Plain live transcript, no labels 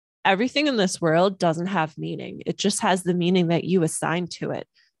everything in this world doesn't have meaning. It just has the meaning that you assign to it.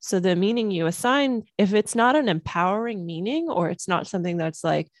 So the meaning you assign, if it's not an empowering meaning, or it's not something that's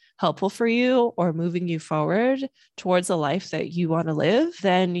like helpful for you or moving you forward towards a life that you want to live,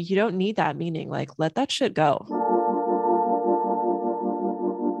 then you don't need that meaning. Like, let that shit go.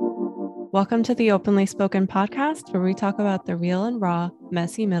 Welcome to the Openly Spoken podcast, where we talk about the real and raw,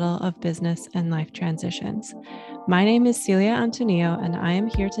 messy middle of business and life transitions. My name is Celia Antonio, and I am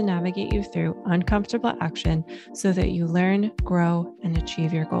here to navigate you through uncomfortable action so that you learn, grow, and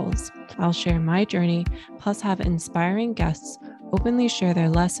achieve your goals. I'll share my journey, plus have inspiring guests openly share their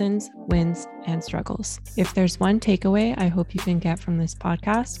lessons, wins, and struggles. If there's one takeaway I hope you can get from this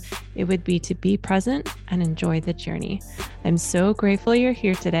podcast, it would be to be present and enjoy the journey. I'm so grateful you're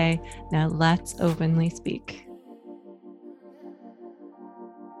here today. Now let's openly speak.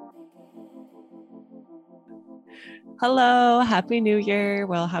 Hello, Happy New Year.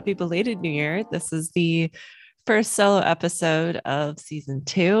 Well, happy belated New Year. This is the first solo episode of season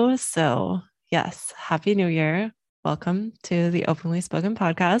 2. So yes, Happy New Year. Welcome to the Openly Spoken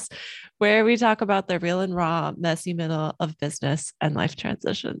podcast, where we talk about the real and raw, messy middle of business and life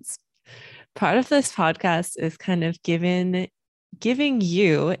transitions. Part of this podcast is kind of giving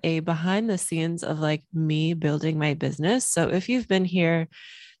you a behind the scenes of like me building my business. So if you've been here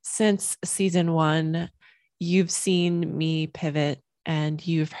since season 1, you've seen me pivot and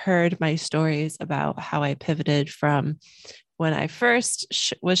you've heard my stories about how I pivoted from when I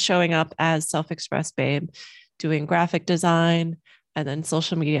first was showing up as Self-Expressed Babe, doing graphic design, and then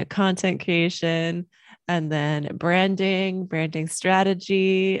social media content creation, and then branding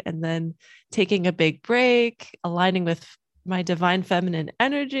strategy, and then taking a big break, aligning with my divine feminine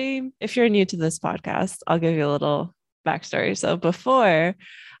energy. If you're new to this podcast, I'll give you a little backstory. So before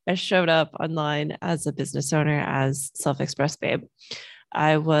I showed up online as a business owner, as Self-Expressed Babe,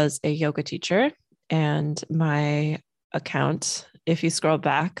 I was a yoga teacher, and my account, if you scroll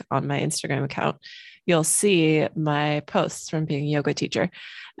back on my Instagram account, you'll see my posts from being a yoga teacher.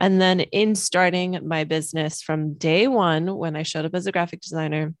 And then in starting my business from day 1, when I showed up as a graphic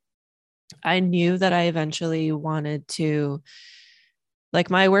designer, I knew that I eventually wanted to,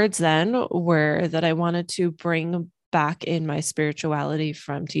 like, my words then were that I wanted to bring back in my spirituality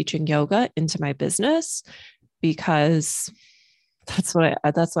from teaching yoga into my business, because that's what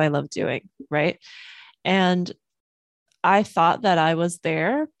I love doing, right? And I thought that I was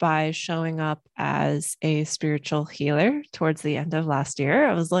there by showing up as a spiritual healer towards the end of last year.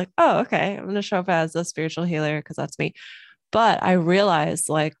 I was like, oh, okay, I'm going to show up as a spiritual healer because that's me. But I realized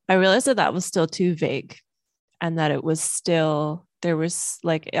that that was still too vague, and that it was still, there was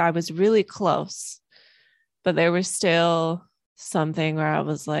like, I was really close, but there was still something where I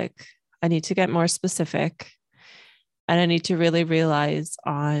was like, I need to get more specific, and I need to really realize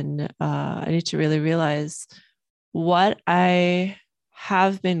what I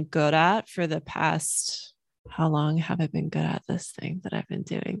have been good at for the past, how long have I been good at this thing that I've been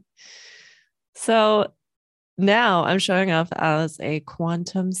doing? So now I'm showing up as a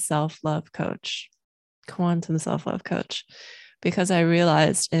quantum self-love coach, because I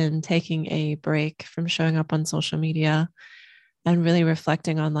realized in taking a break from showing up on social media and really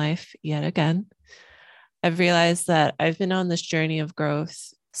reflecting on life yet again, I've realized that I've been on this journey of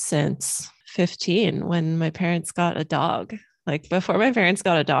growth since 15, when my parents got a dog. Like, before my parents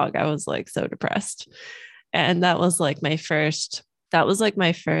got a dog, I was like so depressed. And that was like my first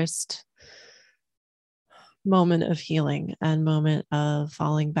moment of healing and moment of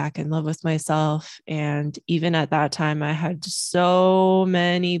falling back in love with myself. And even at that time, I had so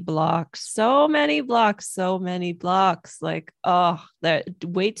many blocks, like, oh, there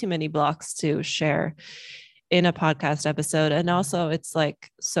way too many blocks to share in a podcast episode. And also, it's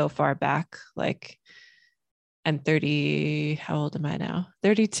like so far back, like, I'm 30. How old am I now?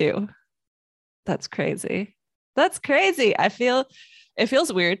 32. That's crazy. It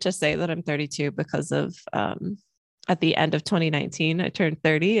feels weird to say that I'm 32 because of at the end of 2019, I turned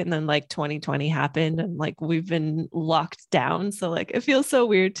 30, and then like 2020 happened, and like we've been locked down. So like it feels so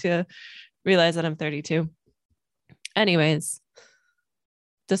weird to realize that I'm 32. Anyways,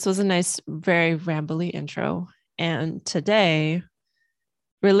 this was a nice, very rambly intro. And today,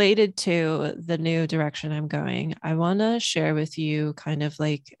 related to the new direction I'm going, I want to share with you kind of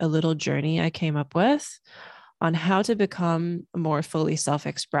like a little journey I came up with on how to become more fully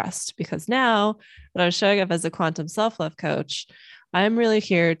self-expressed. Because now that I was showing up as a quantum self-love coach, I'm really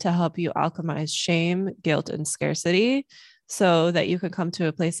here to help you alchemize shame, guilt, and scarcity so that you can come to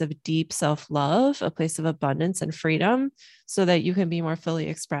a place of deep self-love, a place of abundance and freedom, so that you can be more fully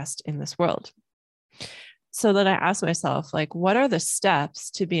expressed in this world. So then I asked myself, like, what are the steps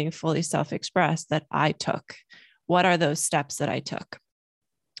to being fully self-expressed that I took? What are those steps that I took?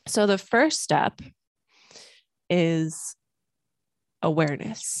 So the first step is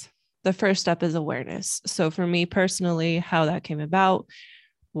awareness. The first step is awareness. So for me personally, how that came about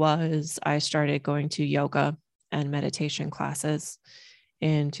was I started going to yoga and meditation classes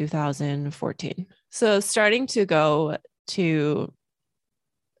in 2014. So starting to go to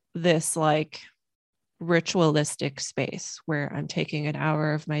this like ritualistic space where I'm taking an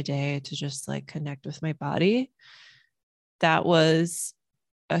hour of my day to just like connect with my body. That was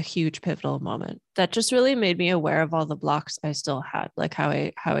a huge pivotal moment that just really made me aware of all the blocks I still had, like how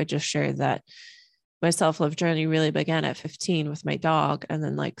I just shared that my self-love journey really began at 15 with my dog and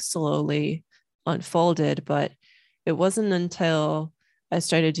then like slowly unfolded. But it wasn't until I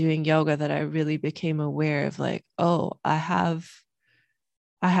started doing yoga that I really became aware of like, oh, I have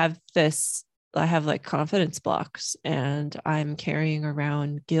like confidence blocks and I'm carrying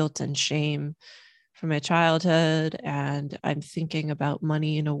around guilt and shame from my childhood. And I'm thinking about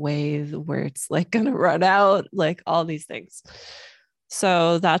money in a way where it's like going to run out, like all these things.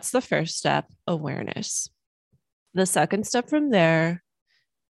 So that's the first step, awareness. The second step from there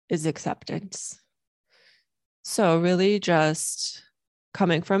is acceptance. So, really, just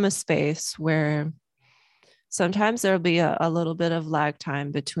coming from a space where sometimes there'll be a little bit of lag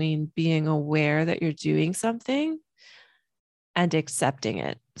time between being aware that you're doing something and accepting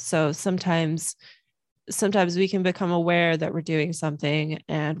it. So, sometimes we can become aware that we're doing something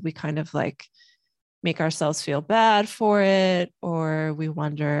and we kind of like make ourselves feel bad for it, or we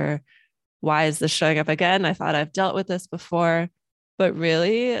wonder, why is this showing up again? I thought I've dealt with this before. But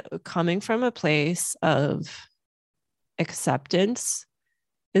really, coming from a place of acceptance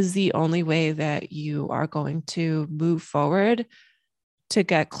is the only way that you are going to move forward to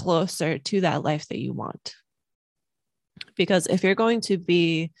get closer to that life that you want. Because if you're going to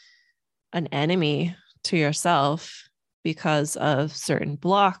be an enemy to yourself because of certain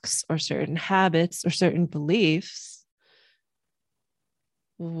blocks or certain habits or certain beliefs,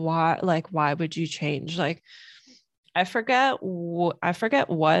 why would you change? Like, I forget what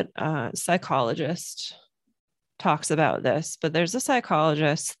psychologist talks about this, but there's a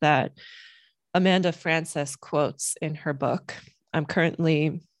psychologist that Amanda Frances quotes in her book. I'm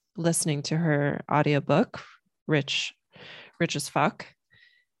currently listening to her audiobook, Rich as Fuck.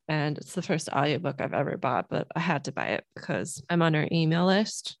 And it's the first audiobook I've ever bought, but I had to buy it because I'm on her email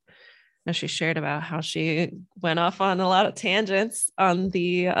list. And she shared about how she went off on a lot of tangents on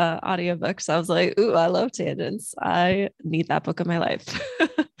the audiobook. So I was like, ooh, I love tangents. I need that book in my life.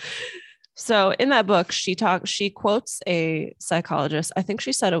 So in that book, she quotes a psychologist. I think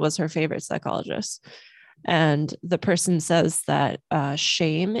she said it was her favorite psychologist. And the person says that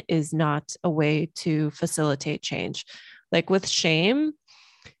shame is not a way to facilitate change. Like with shame,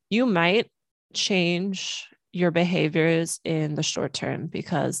 you might change your behaviors in the short term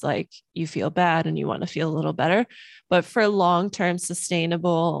because like you feel bad and you want to feel a little better. But for long-term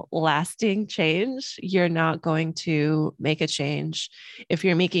sustainable lasting change, you're not going to make a change if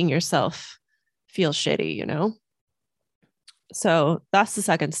you're making yourself feel shitty, you know? So that's the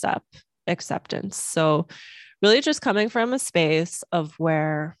second step, acceptance. So really just coming from a space of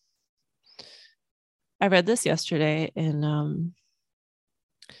where I read this yesterday in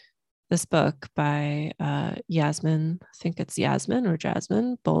this book by Yasmin, I think it's Yasmin or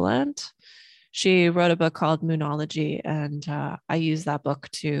Jasmine Boland. She wrote a book called Moonology, and I used that book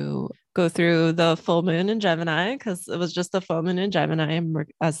to go through the full moon in Gemini because it was just the full moon in Gemini.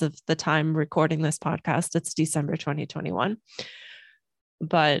 As of the time recording this podcast, it's December 2021.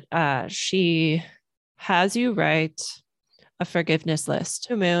 But she has you write a forgiveness list.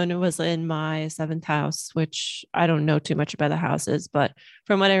 The moon was in my seventh house, which I don't know too much about the houses, but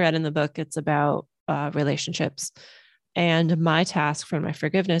from what I read in the book, it's about relationships. And my task for my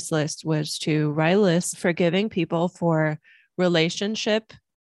forgiveness list was to write a list forgiving people for relationship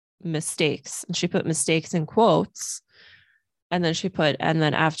mistakes. And she put mistakes in quotes. And then and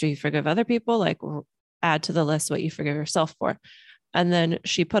then after you forgive other people, like add to the list what you forgive yourself for. And then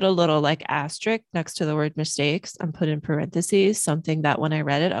she put a little like asterisk next to the word mistakes and put in parentheses something that when I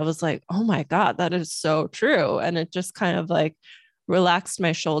read it, I was like, oh my God, that is so true. And it just kind of like relaxed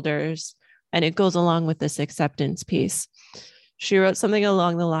my shoulders. And it goes along with this acceptance piece. She wrote something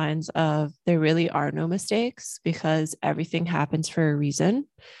along the lines of there really are no mistakes because everything happens for a reason.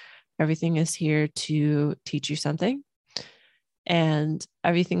 Everything is here to teach you something. And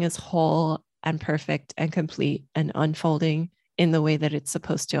everything is whole and perfect and complete and unfolding in the way that it's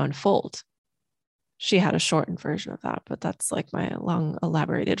supposed to unfold. She had a shortened version of that, but that's like my long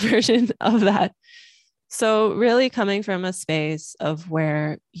elaborated version of that. So really coming from a space of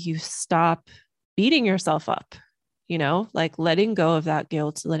where you stop beating yourself up, like letting go of that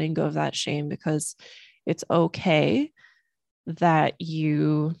guilt, letting go of that shame, because it's okay that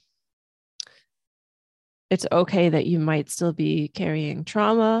it's okay that you might still be carrying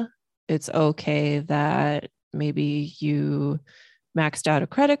trauma. It's okay that maybe you maxed out a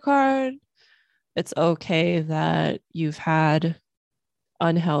credit card. It's okay that you've had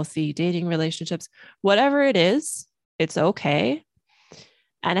unhealthy dating relationships. Whatever it is, it's okay.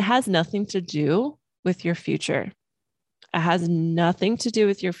 And it has nothing to do with your future. It has nothing to do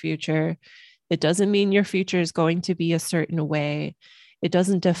with your future. It doesn't mean your future is going to be a certain way. It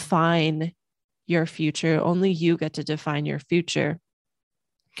doesn't define your future. Only you get to define your future.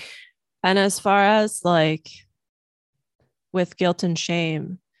 And as far as like with guilt and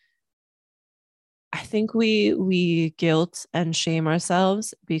shame, I think we guilt and shame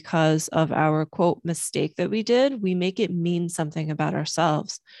ourselves because of our quote mistake that we did. We make it mean something about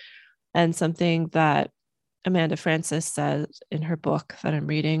ourselves. And something that Amanda Frances says in her book that I'm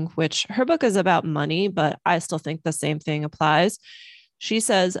reading, which her book is about money, but I still think the same thing applies. She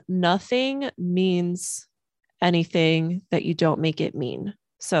says, nothing means anything that you don't make it mean.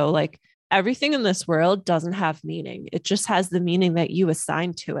 So, like, everything in this world doesn't have meaning. It just has the meaning that you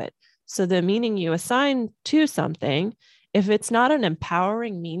assign to it. So, the meaning you assign to something, if it's not an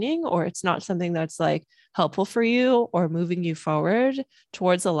empowering meaning, or it's not something that's like helpful for you or moving you forward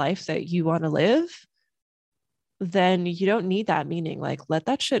towards a life that you want to live, then you don't need that meaning. Like, let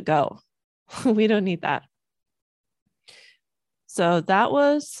that shit go. We don't need that. So that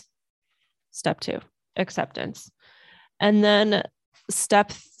was step 2, acceptance. And then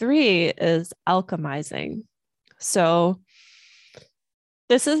step 3 is alchemizing. So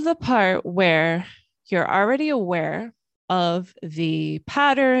this is the part where you're already aware of the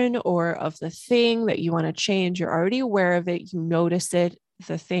pattern or of the thing that you want to change. You're already aware of it. You notice it.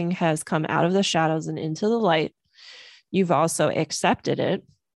 The thing has come out of the shadows and into the light. You've also accepted it,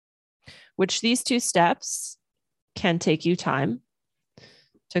 which these 2 steps can take you time.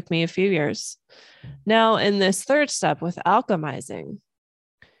 Took me a few years. Now, in this 3rd step with alchemizing,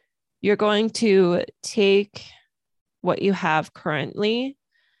 you're going to take what you have currently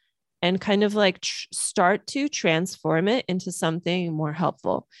and kind of like start to transform it into something more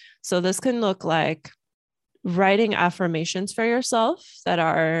helpful. So this can look like writing affirmations for yourself that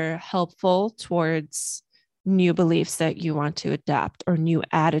are helpful towards new beliefs that you want to adapt, or new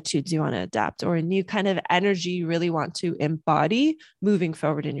attitudes you want to adapt, or a new kind of energy you really want to embody moving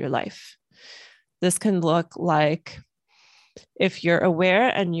forward in your life. This can look like, if you're aware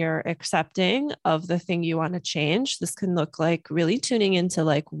and you're accepting of the thing you want to change, this can look like really tuning into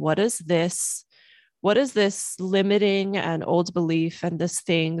like, what is this limiting and old belief and this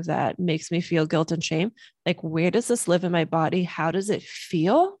thing that makes me feel guilt and shame? Like, where does this live in my body? How does it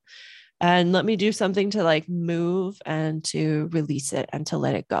feel? And let me do something to like move and to release it and to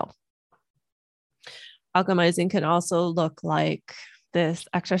let it go. Alchemizing can also look like this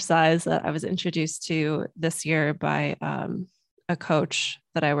exercise that I was introduced to this year by a coach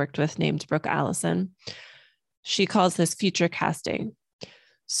that I worked with named Brooke Allison. She calls this future casting.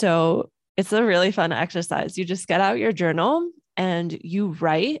 So it's a really fun exercise. You just get out your journal and you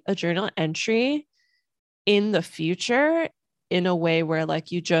write a journal entry in the future in a way where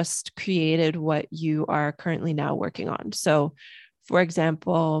like you just created what you are currently now working on. So, for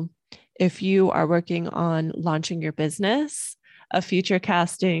example, if you are working on launching your business, a future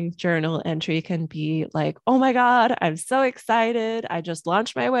casting journal entry can be like, oh my God, I'm so excited. I just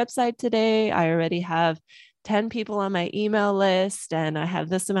launched my website today. I already have 10 people on my email list and I have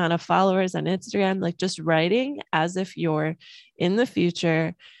this amount of followers on Instagram. Like, just writing as if you're in the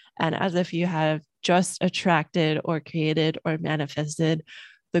future and as if you have just attracted or created or manifested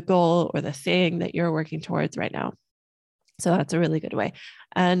the goal or the thing that you're working towards right now. So that's a really good way.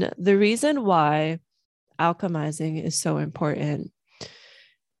 And the reason why alchemizing is so important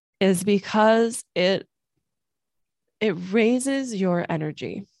is because it raises your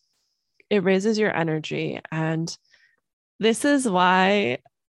energy. It raises your energy. And this is why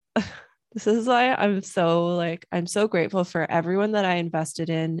I'm so grateful for everyone that I invested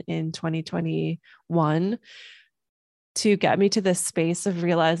in 2021 to get me to this space of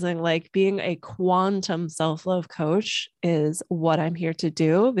realizing like being a quantum self-love coach is what I'm here to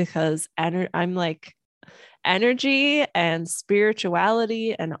do, because I'm like energy and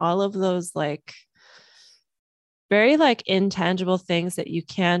spirituality and all of those like very like intangible things that you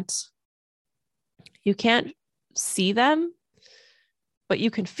can't see them, but you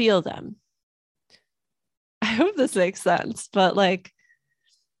can feel them. I hope this makes sense, but like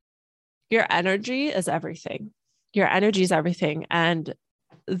your energy is everything. Your energy is everything. And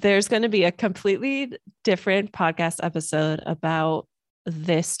there's going to be a completely different podcast episode about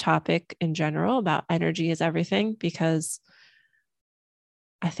this topic in general, about energy is everything, because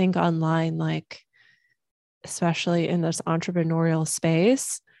I think online, like, especially in this entrepreneurial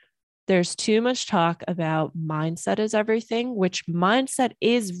space, there's too much talk about mindset is everything, which mindset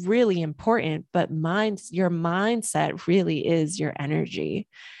is really important, but your mindset really is your energy.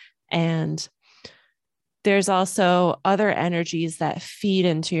 And there's also other energies that feed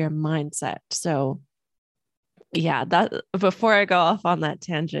into your mindset. So yeah, that before I go off on that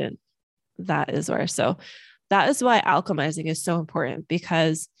tangent, that is where. So that is why alchemizing is so important,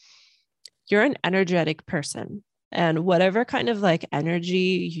 because you're an energetic person. And whatever kind of like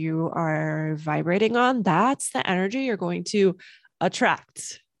energy you are vibrating on, that's the energy you're going to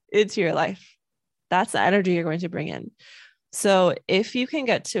attract into your life. That's the energy you're going to bring in. So if you can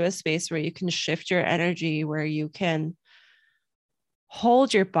get to a space where you can shift your energy, where you can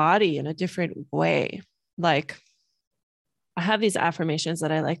hold your body in a different way, like I have these affirmations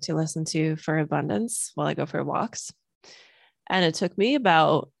that I like to listen to for abundance while I go for walks. And it took me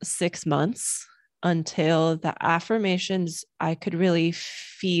about 6 months until the affirmations, I could really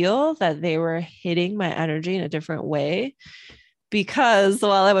feel that they were hitting my energy in a different way. Because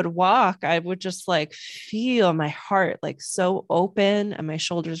while I would walk, I would just like feel my heart like so open and my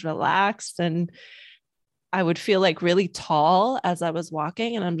shoulders relaxed. And I would feel like really tall as I was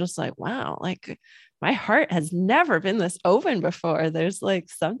walking. And I'm just like, wow, like my heart has never been this open before. There's like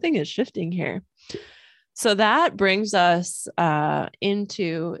something is shifting here. So that brings us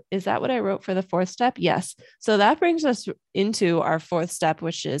into, is that what I wrote for the fourth step? Yes. So that brings us into our fourth step,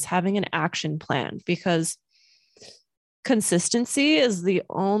 which is having an action plan, because consistency is the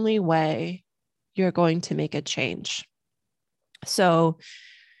only way you're going to make a change. So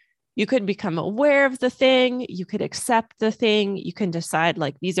you could become aware of the thing, you could accept the thing, you can decide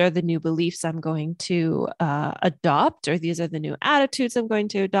like, these are the new beliefs I'm going to adopt, or these are the new attitudes I'm going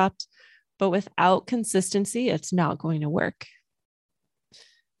to adopt. But without consistency, it's not going to work.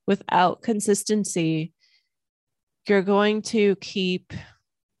 Without consistency, you're going to keep,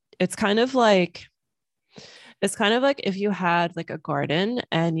 it's kind of like if you had like a garden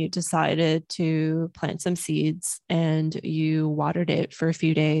and you decided to plant some seeds and you watered it for a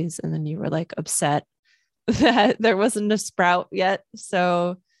few days, and then you were like upset that there wasn't a sprout yet.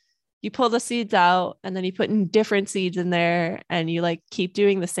 So you pull the seeds out and then you put in different seeds in there, and you like keep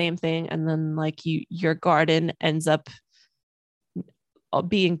doing the same thing. And then like your garden ends up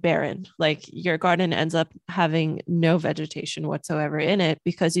being barren. Like your garden ends up having no vegetation whatsoever in it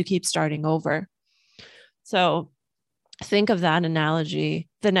because you keep starting over. So think of that analogy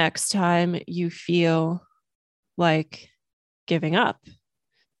the next time you feel like giving up.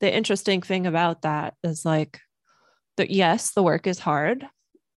 The interesting thing about that is like that, yes, the work is hard.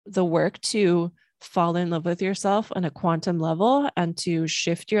 The work to fall in love with yourself on a quantum level and to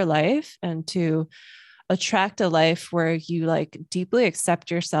shift your life and to attract a life where you like deeply accept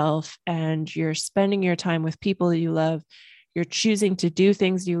yourself and you're spending your time with people you love, you're choosing to do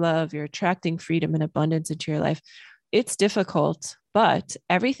things you love, you're attracting freedom and abundance into your life. It's difficult, but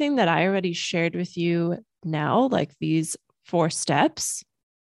everything that I already shared with you now, like these 4 steps,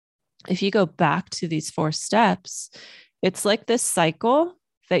 if you go back to these 4 steps, it's like this cycle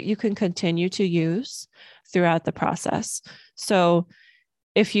that you can continue to use throughout the process. So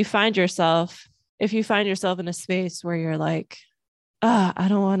if you find yourself in a space where you're like, I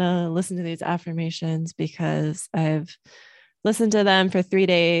don't want to listen to these affirmations because I've listened to them for 3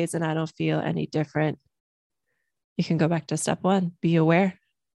 days and I don't feel any different, you can go back to step 1. Be aware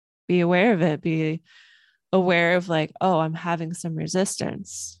of it. Be aware of like, oh, I'm having some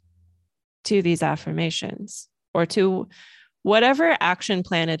resistance to these affirmations or to whatever action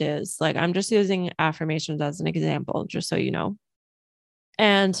plan it is. Like I'm just using affirmations as an example, just so you know.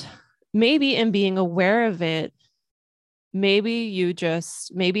 And maybe in being aware of it, maybe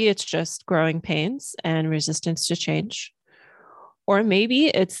it's just growing pains and resistance to change. Or maybe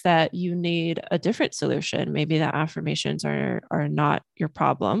it's that you need a different solution. Maybe the affirmations are not your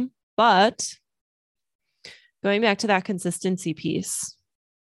problem. But going back to that consistency piece,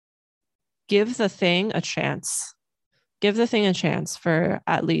 give the thing a chance. Give the thing a chance for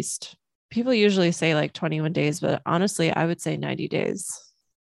at least, people usually say like 21 days, but honestly, I would say 90 days.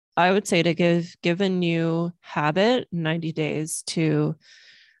 I would say to give a new habit 90 days to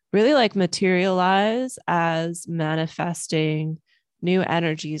really like materialize as manifesting new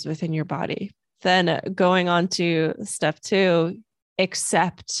energies within your body. Then going on to step 2,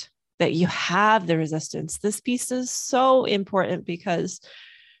 accept that you have the resistance. This piece is so important because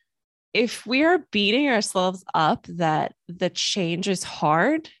if we are beating ourselves up that the change is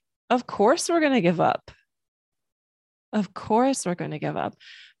hard, of course we're going to give up. Of course we're going to give up.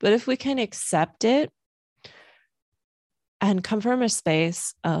 But if we can accept it and come from a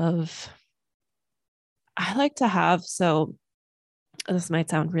space of, I like to have, so this might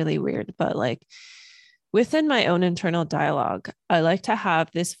sound really weird, but like within my own internal dialogue, I like to have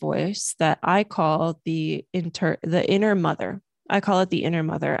this voice that I call the inner mother. I call it the inner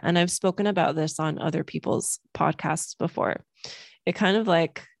mother. And I've spoken about this on other people's podcasts before. It kind of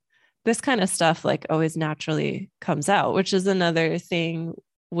like this kind of stuff like always naturally comes out, which is another thing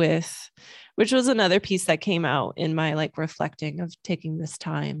which was another piece that came out in my like reflecting of taking this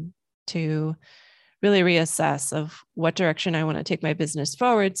time to really reassess of what direction I want to take my business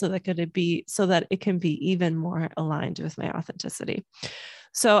forward so that it can be even more aligned with my authenticity.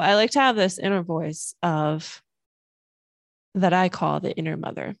 So I like to have this inner voice of that I call the inner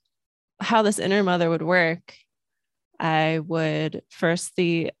mother. How this inner mother would work, I would first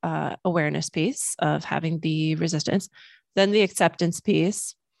the awareness piece of having the resistance, then the acceptance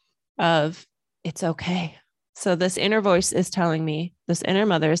piece of it's okay. So this inner voice is telling me, this inner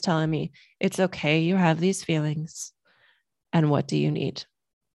mother is telling me, it's okay. You have these feelings. And what do you need?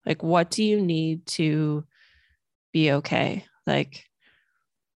 Like, what do you need to be okay? Like,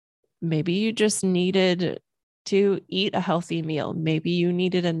 maybe you just needed to eat a healthy meal. Maybe you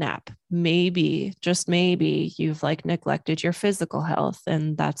needed a nap. Maybe, just maybe, you've like neglected your physical health.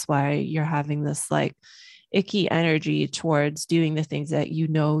 And that's why you're having this like icky energy towards doing the things that you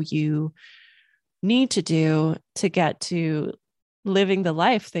know you need to do to get to living the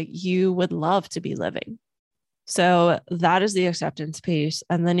life that you would love to be living. So that is the acceptance piece.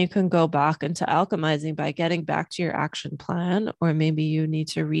 And then you can go back into alchemizing by getting back to your action plan, or maybe you need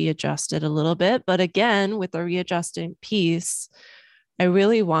to readjust it a little bit. But again, with the readjusting piece, I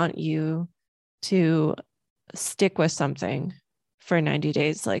really want you to stick with something for 90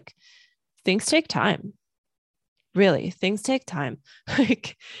 days. Like things take time. Really, things take time.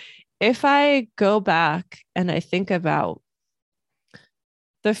 Like if I go back and I think about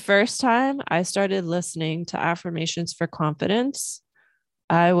the first time I started listening to affirmations for confidence,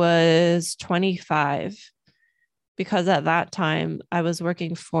 I was 25 because at that time I was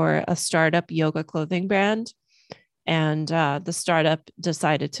working for a startup yoga clothing brand, and the startup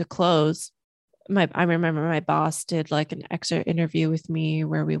decided to close. I remember my boss did like an exit interview with me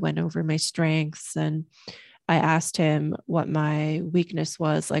where we went over my strengths, and I asked him what my weakness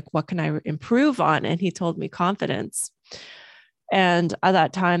was, like what can I improve on? And he told me confidence. And at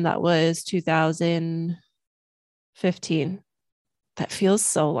that time, that was 2015. That feels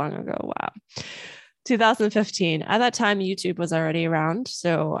so long ago. Wow. 2015. At that time, YouTube was already around.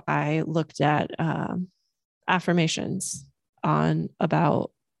 So I looked at affirmations on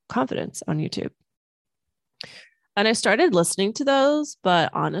about confidence on YouTube. And I started listening to those, but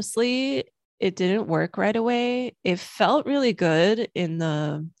honestly, it didn't work right away. It felt really good in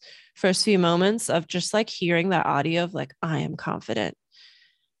the first few moments of just like hearing that audio of like, I am confident.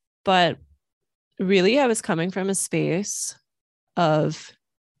 But really, I was coming from a space of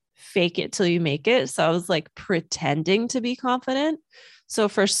fake it till you make it. So I was like pretending to be confident. So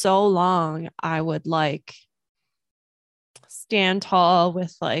for so long, I would like stand tall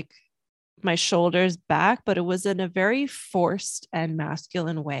with like my shoulders back, but it was in a very forced and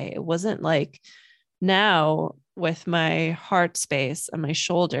masculine way. It wasn't like now with my heart space and my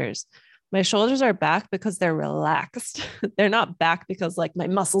shoulders are back because they're relaxed. They're not back because like my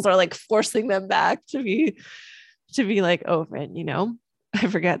muscles are like forcing them back to be like open, you know? I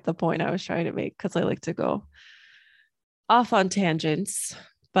forget the point I was trying to make because I like to go off on tangents,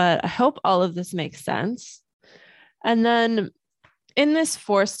 but I hope all of this makes sense. And then in this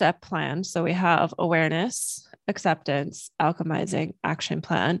 4-step plan, so we have awareness, acceptance, alchemizing, action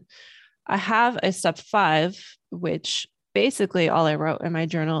plan. I have a step 5, which basically all I wrote in my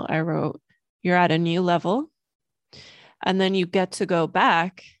journal, I wrote, you're at a new level. And then you get to go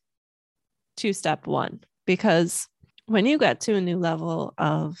back to step 1, because when you get to a new level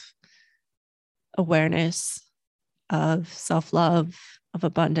of awareness, of self-love, of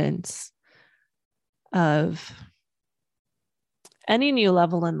abundance, of any new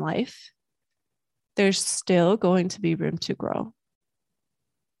level in life, there's still going to be room to grow.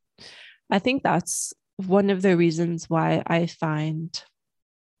 I think that's one of the reasons why I find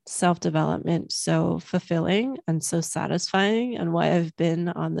self-development so fulfilling and so satisfying, and why I've been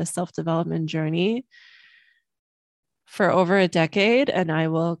on this self-development journey for over a decade, and I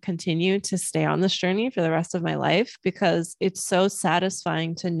will continue to stay on this journey for the rest of my life, because it's so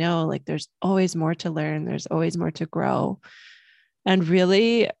satisfying to know like there's always more to learn, there's always more to grow. And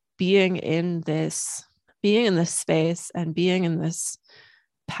really being in this space and being in this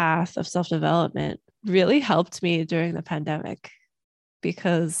path of self-development really helped me during the pandemic,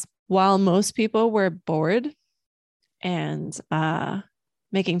 because while most people were bored and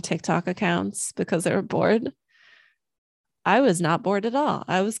making TikTok accounts because they were bored, I was not bored at all.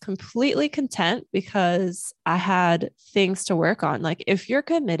 I was completely content because I had things to work on. Like, if you're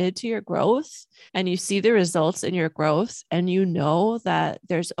committed to your growth and you see the results in your growth and you know that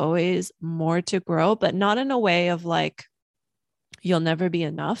there's always more to grow, but not in a way of like, you'll never be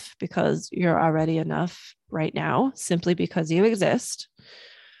enough, because you're already enough right now simply because you exist.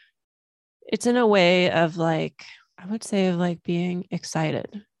 It's in a way of like, I would say of like being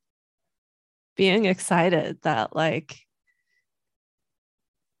excited that like,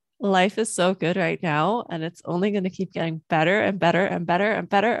 life is so good right now, and it's only going to keep getting better and better and better and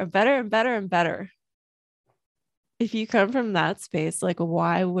better and better and better and better. If you come from that space, like,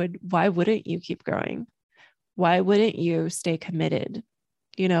 why wouldn't you keep growing? Why wouldn't you stay committed?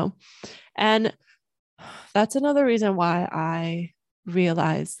 You know? And that's another reason why I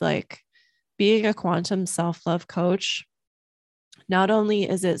realized, like, being a quantum self-love coach, not only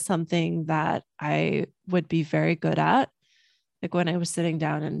is it something that I would be very good at, like when I was sitting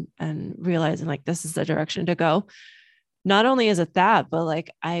down and realizing like, this is the direction to go. Not only is it that, but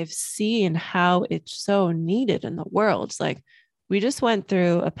like, I've seen how it's so needed in the world. Like, we just went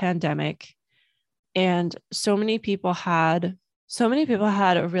through a pandemic, and so many people had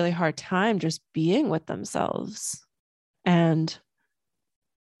a really hard time just being with themselves. And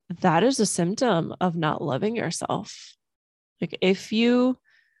that is a symptom of not loving yourself. Like, if you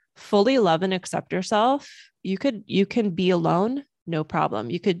fully love and accept yourself, you can be alone, no problem.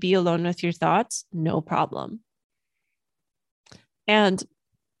 You could be alone with your thoughts, no problem. And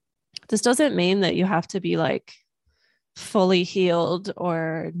this doesn't mean that you have to be like fully healed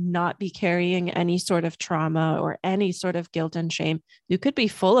or not be carrying any sort of trauma or any sort of guilt and shame. You could be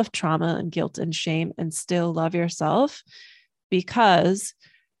full of trauma and guilt and shame and still love yourself, because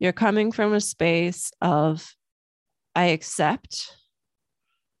you're coming from a space of, I accept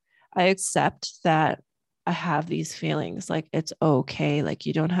that I have these feelings. Like, it's okay. Like,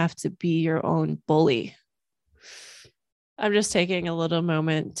 you don't have to be your own bully. I'm just taking a little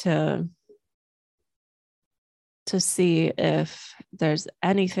moment to see if there's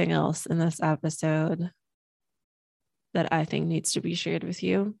anything else in this episode that I think needs to be shared with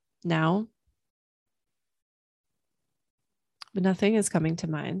you now. But nothing is coming to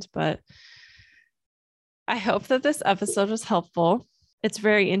mind, but I hope that this episode was helpful. It's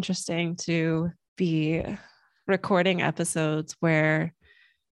very interesting to be recording episodes where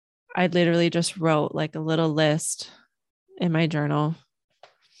I literally just wrote like a little list in my journal.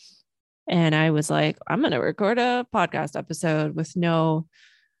 And I was like, I'm going to record a podcast episode with no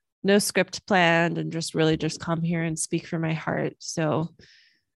script planned, and just really just come here and speak from my heart. So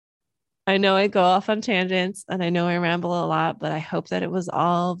I know I go off on tangents and I know I ramble a lot, but I hope that it was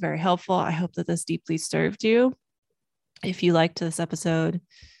all very helpful. I hope that this deeply served you. If you liked this episode,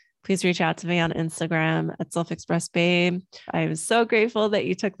 please reach out to me on Instagram at self-expressed-babe. I am so grateful that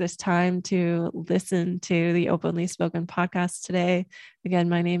you took this time to listen to the Openly Spoken podcast today. Again,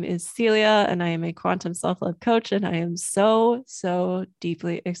 my name is Celia, and I am a quantum self-love coach, and I am so, so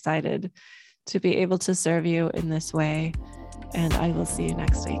deeply excited to be able to serve you in this way. And I will see you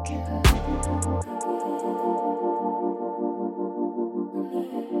next week.